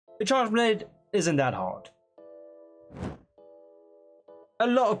The charge blade isn't that hard. A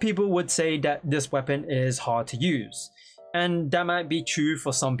lot of people would say that this weapon is hard to use, and that might be true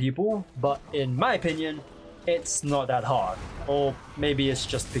for some people, but in my opinion, it's not that hard. Or maybe it's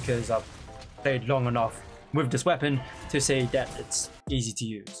just because I've played long enough with this weapon to say that it's easy to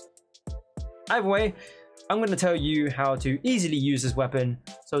use. Either way, I'm going to tell you how to easily use this weapon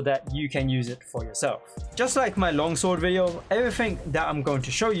so that you can use it for yourself. Just like my longsword video, everything that I'm going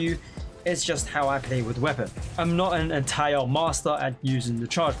to show you is just how I play with the weapon. I'm not an entire master at using the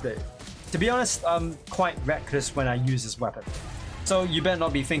charge blade. To be honest, I'm quite reckless when I use this weapon. So you better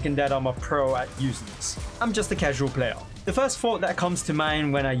not be thinking that I'm a pro at using this. I'm just a casual player. The first thought that comes to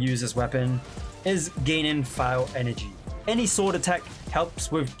mind when I use this weapon is gaining fire energy. Any sword attack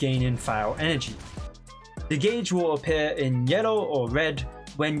helps with gaining fire energy. The gauge will appear in yellow or red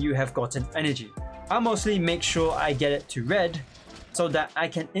when you have gotten energy. I mostly make sure I get it to red so that I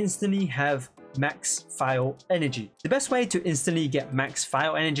can instantly have max fire energy. The best way to instantly get max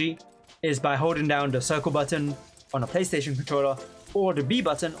fire energy is by holding down the circle button on a PlayStation controller or the B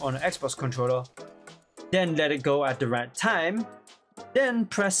button on an Xbox controller, then let it go at the right time, then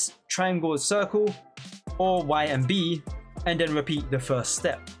press triangle or circle or Y and B, and then repeat the first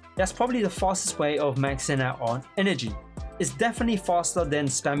step. That's probably the fastest way of maxing out on energy. It's definitely faster than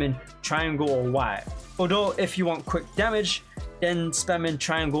spamming triangle or Y. Although if you want quick damage, then spamming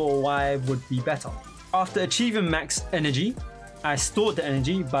triangle or Y would be better. After achieving max energy, I stored the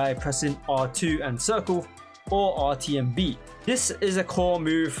energy by pressing R2 and circle or RT and B. This is a core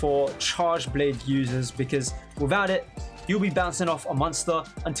move for charge blade users because without it, you'll be bouncing off a monster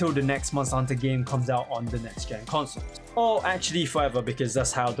until the next Monster Hunter game comes out on the next gen consoles. Or actually forever, because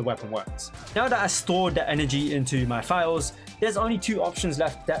that's how the weapon works. Now that I stored the energy into my files, there's only two options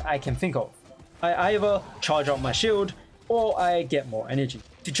left that I can think of. I either charge up my shield or I get more energy.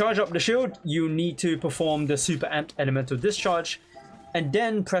 To charge up the shield, you need to perform the super amped elemental discharge and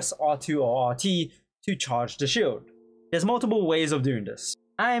then press R2 or RT to charge the shield. There's multiple ways of doing this.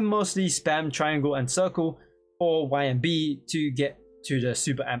 I mostly spam triangle and circle or Y and B to get to the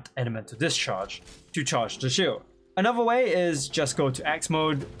super amped elemental discharge to charge the shield. Another way is just go to axe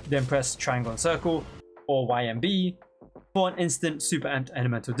mode, then press triangle and circle or Y and B for an instant super amped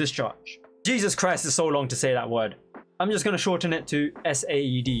elemental discharge. Jesus Christ, it's so long to say that word. I'm just going to shorten it to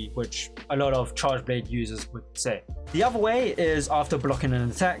SAED, which a lot of charge blade users would say. The other way is after blocking an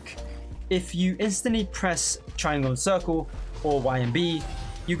attack, if you instantly press triangle and circle or Y and B,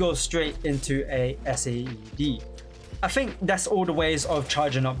 you go straight into a SAED. I think that's all the ways of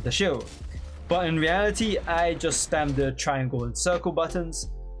charging up the shield. But in reality, I just spam the triangle and circle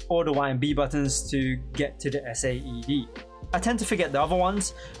buttons or the Y and B buttons to get to the SAED. I tend to forget the other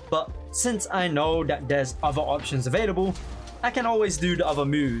ones, but since I know that there's other options available, I can always do the other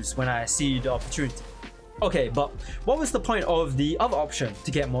moves when I see the opportunity. Okay, but what was the point of the other option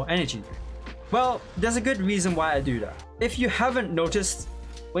to get more energy? Well, there's a good reason why I do that. If you haven't noticed,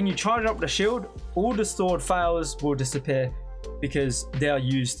 when you charge up the shield, all the stored files will disappear because they are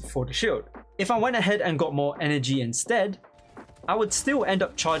used for the shield. If I went ahead and got more energy instead, I would still end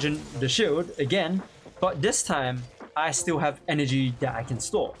up charging the shield again, but this time I still have energy that I can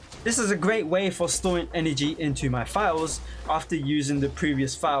store. This is a great way for storing energy into my files after using the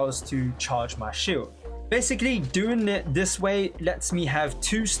previous files to charge my shield. Basically, doing it this way lets me have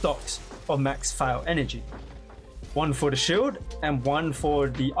two stocks of max file energy. One for the shield and one for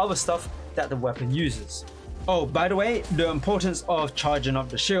the other stuff that the weapon uses. Oh, by the way, the importance of charging up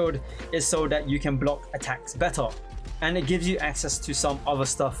the shield is so that you can block attacks better, and it gives you access to some other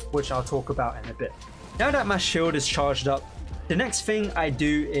stuff which I'll talk about in a bit. Now that my shield is charged up, the next thing I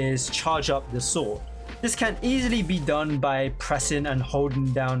do is charge up the sword. This can easily be done by pressing and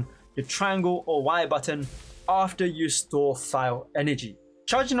holding down the triangle or Y button after you store file energy.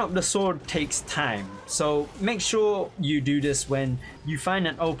 Charging up the sword takes time, so make sure you do this when you find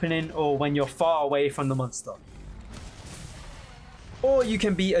an opening or when you're far away from the monster. Or you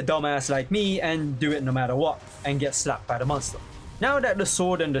can be a dumbass like me and do it no matter what and get slapped by the monster. Now that the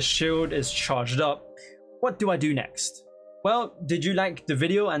sword and the shield is charged up, what do I do next? Well, did you like the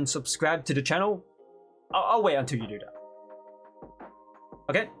video and subscribe to the channel? I'll wait until you do that.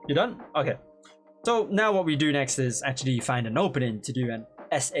 Okay, you done? Okay. So now what we do next is actually find an opening to do an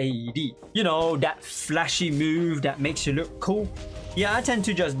SAED. You know, that flashy move that makes you look cool? Yeah, I tend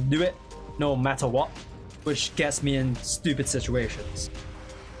to just do it no matter what, which gets me in stupid situations.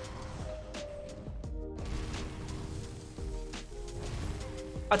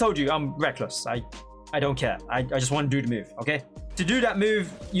 I told you, I'm reckless. I don't care. I just want to do the move, okay? To do that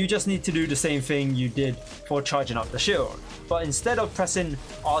move, you just need to do the same thing you did for charging up the shield. but instead of pressing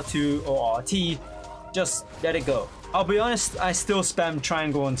R2 or RT, just let it go. I'll be honest, I still spam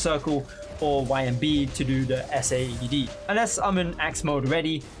triangle and circle or Y and B to do the SAED. Unless I'm in axe mode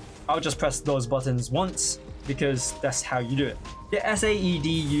ready, I'll just press those buttons once because that's how you do it. The SAED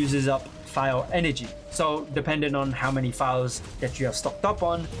uses up file energy, so depending on how many files that you have stocked up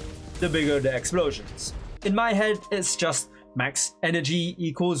on, the bigger the explosions. In my head, it's just max energy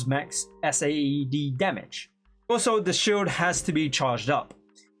equals max SAED damage. Also, the shield has to be charged up.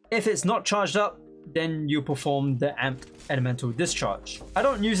 If it's not charged up, then you perform the amped elemental discharge. I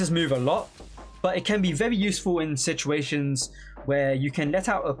don't use this move a lot, but it can be very useful in situations where you can let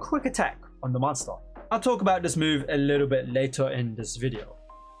out a quick attack on the monster. I'll talk about this move a little bit later in this video.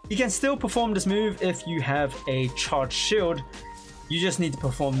 You can still perform this move if you have a charged shield. You just need to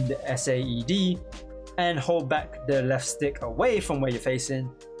perform the SAED and hold back the left stick away from where you're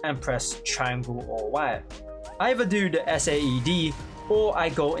facing and press triangle or Y. I either do the SAED or I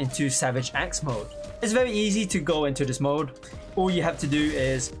go into Savage Axe mode. It's very easy to go into this mode. All you have to do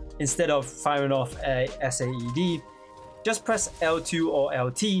is, instead of firing off a SAED, just press L2 or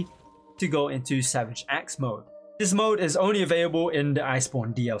LT to go into Savage Axe mode. This mode is only available in the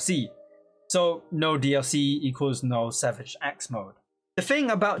Iceborne DLC, so no DLC equals no Savage Axe mode. The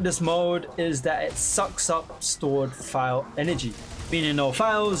thing about this mode is that it sucks up stored file energy, meaning no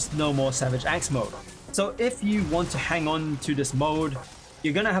files, no more Savage Axe mode. So if you want to hang on to this mode,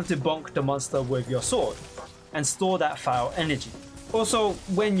 you're gonna have to bonk the monster with your sword and store that file energy. Also,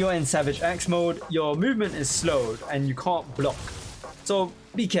 when you're in Savage Axe mode, your movement is slowed and you can't block, so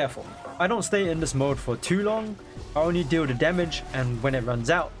be careful. I don't stay in this mode for too long. I only deal the damage, and when it runs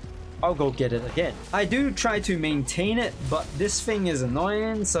out, I'll go get it again. I do try to maintain it, but this thing is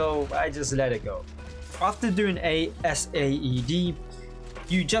annoying, so I just let it go. After doing a SAED,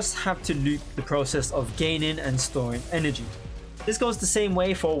 you just have to loop the process of gaining and storing energy. This goes the same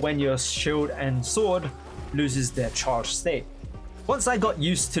way for when your shield and sword loses their charged state. Once I got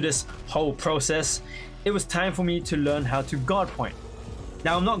used to this whole process, it was time for me to learn how to guard point.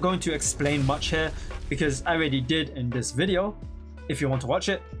 Now I'm not going to explain much here because I already did in this video. If you want to watch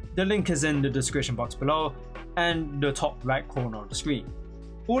it, the link is in the description box below and the top right corner of the screen.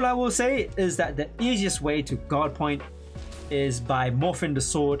 All I will say is that the easiest way to guard point is by morphing the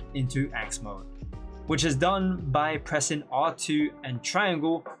sword into axe mode, which is done by pressing R2 and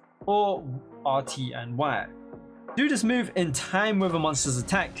triangle or RT and Y. Do this move in time with a monster's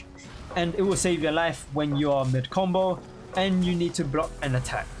attack and it will save your life when you are mid combo and you need to block an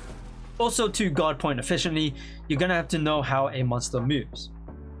attack. Also, to guard point efficiently, you're gonna have to know how a monster moves.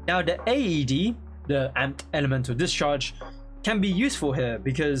 Now the AED, the amped elemental discharge, can be useful here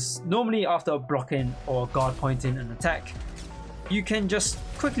because normally after blocking or guard pointing an attack, you can just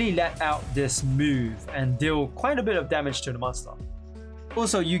quickly let out this move and deal quite a bit of damage to the monster.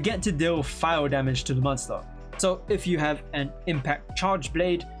 Also, you get to deal fire damage to the monster. So if you have an impact charge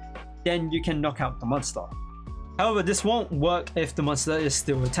blade, then you can knock out the monster. However, this won't work if the monster is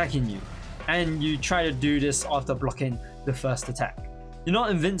still attacking you, and you try to do this after blocking the first attack. You're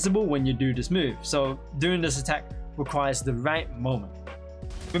not invincible when you do this move, so doing this attack requires the right moment.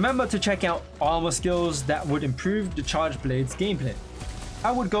 Remember to check out armor skills that would improve the charge blade's gameplay.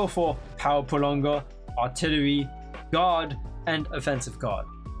 I would go for power prolonger, artillery, guard, and offensive guard.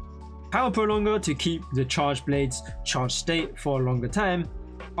 Power prolonger to keep the charge blade's charged state for a longer time,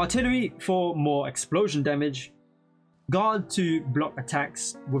 artillery for more explosion damage, guard to block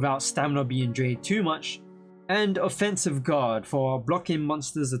attacks without stamina being drained too much, and offensive guard for blocking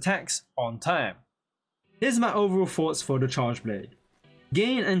monsters' attacks on time. Here's my overall thoughts for the charge blade.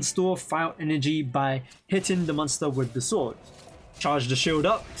 Gain and store fire energy by hitting the monster with the sword. Charge the shield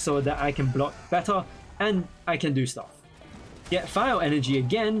up so that I can block better and I can do stuff. Get fire energy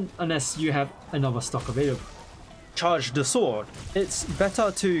again unless you have another stock available. Charge the sword. It's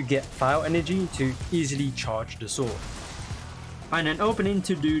better to get fire energy to easily charge the sword. Find an opening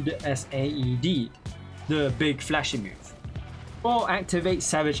to do the SAED, the big flashy move. Or activate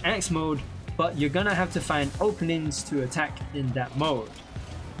Savage Axe mode, but you're gonna have to find openings to attack in that mode.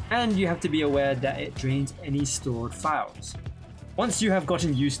 And you have to be aware that it drains any stored files. Once you have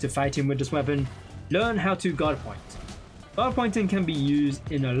gotten used to fighting with this weapon, learn how to guard point. Guard pointing can be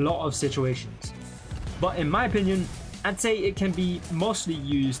used in a lot of situations, but in my opinion, I'd say it can be mostly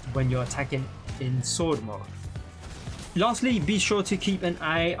used when you're attacking in sword mode. Lastly, be sure to keep an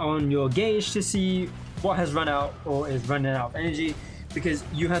eye on your gauge to see what has run out or is running out of energy, because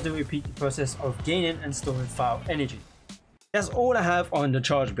you have to repeat the process of gaining and storing file energy. That's all I have on the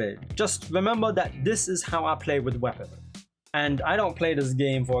charge blade. Just remember that this is how I play with the weapon. And I don't play this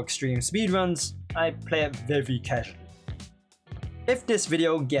game for extreme speedruns, I play it very casually. If this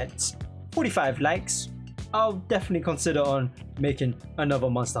video gets 45 likes, I'll definitely consider on making another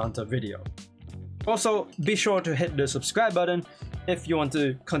Monster Hunter video. Also, be sure to hit the subscribe button if you want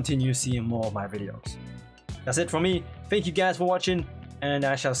to continue seeing more of my videos. That's it from me. Thank you guys for watching, and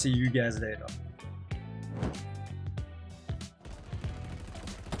I shall see you guys later.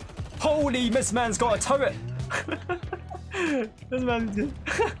 Holy, this man's got a turret! This man's good.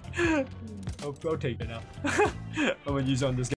 I'll take it now. I'm gonna use it on this guy.